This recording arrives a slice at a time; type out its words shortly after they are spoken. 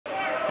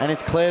And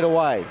it's cleared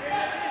away.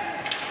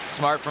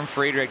 Smart from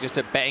Friedrich just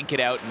to bank it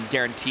out and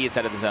guarantee it's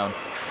out of the zone.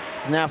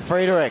 It's now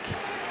Friedrich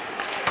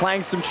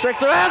playing some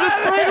tricks around it.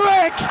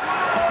 Friedrich!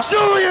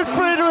 Julian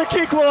Friedrich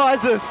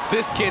equalizes.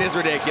 This kid is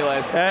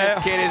ridiculous. This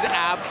kid is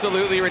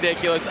absolutely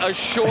ridiculous. A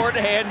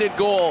short-handed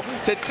goal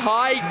to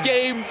tie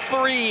game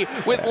 3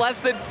 with less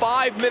than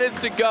 5 minutes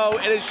to go,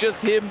 and it's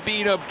just him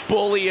being a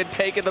bully and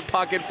taking the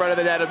puck in front of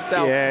the net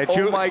himself. Yeah,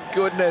 oh my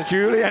goodness.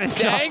 Julian is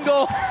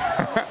Dangle.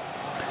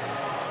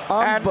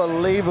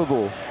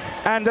 Unbelievable.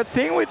 And the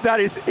thing with that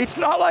is, it's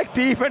not like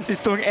defense is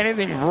doing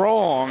anything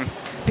wrong.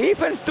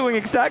 Defense doing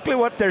exactly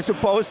what they're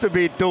supposed to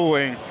be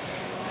doing.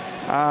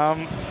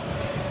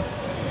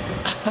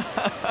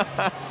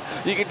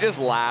 You can just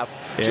laugh.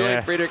 Yeah.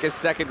 Julian Friedrich, his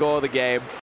second goal of the game.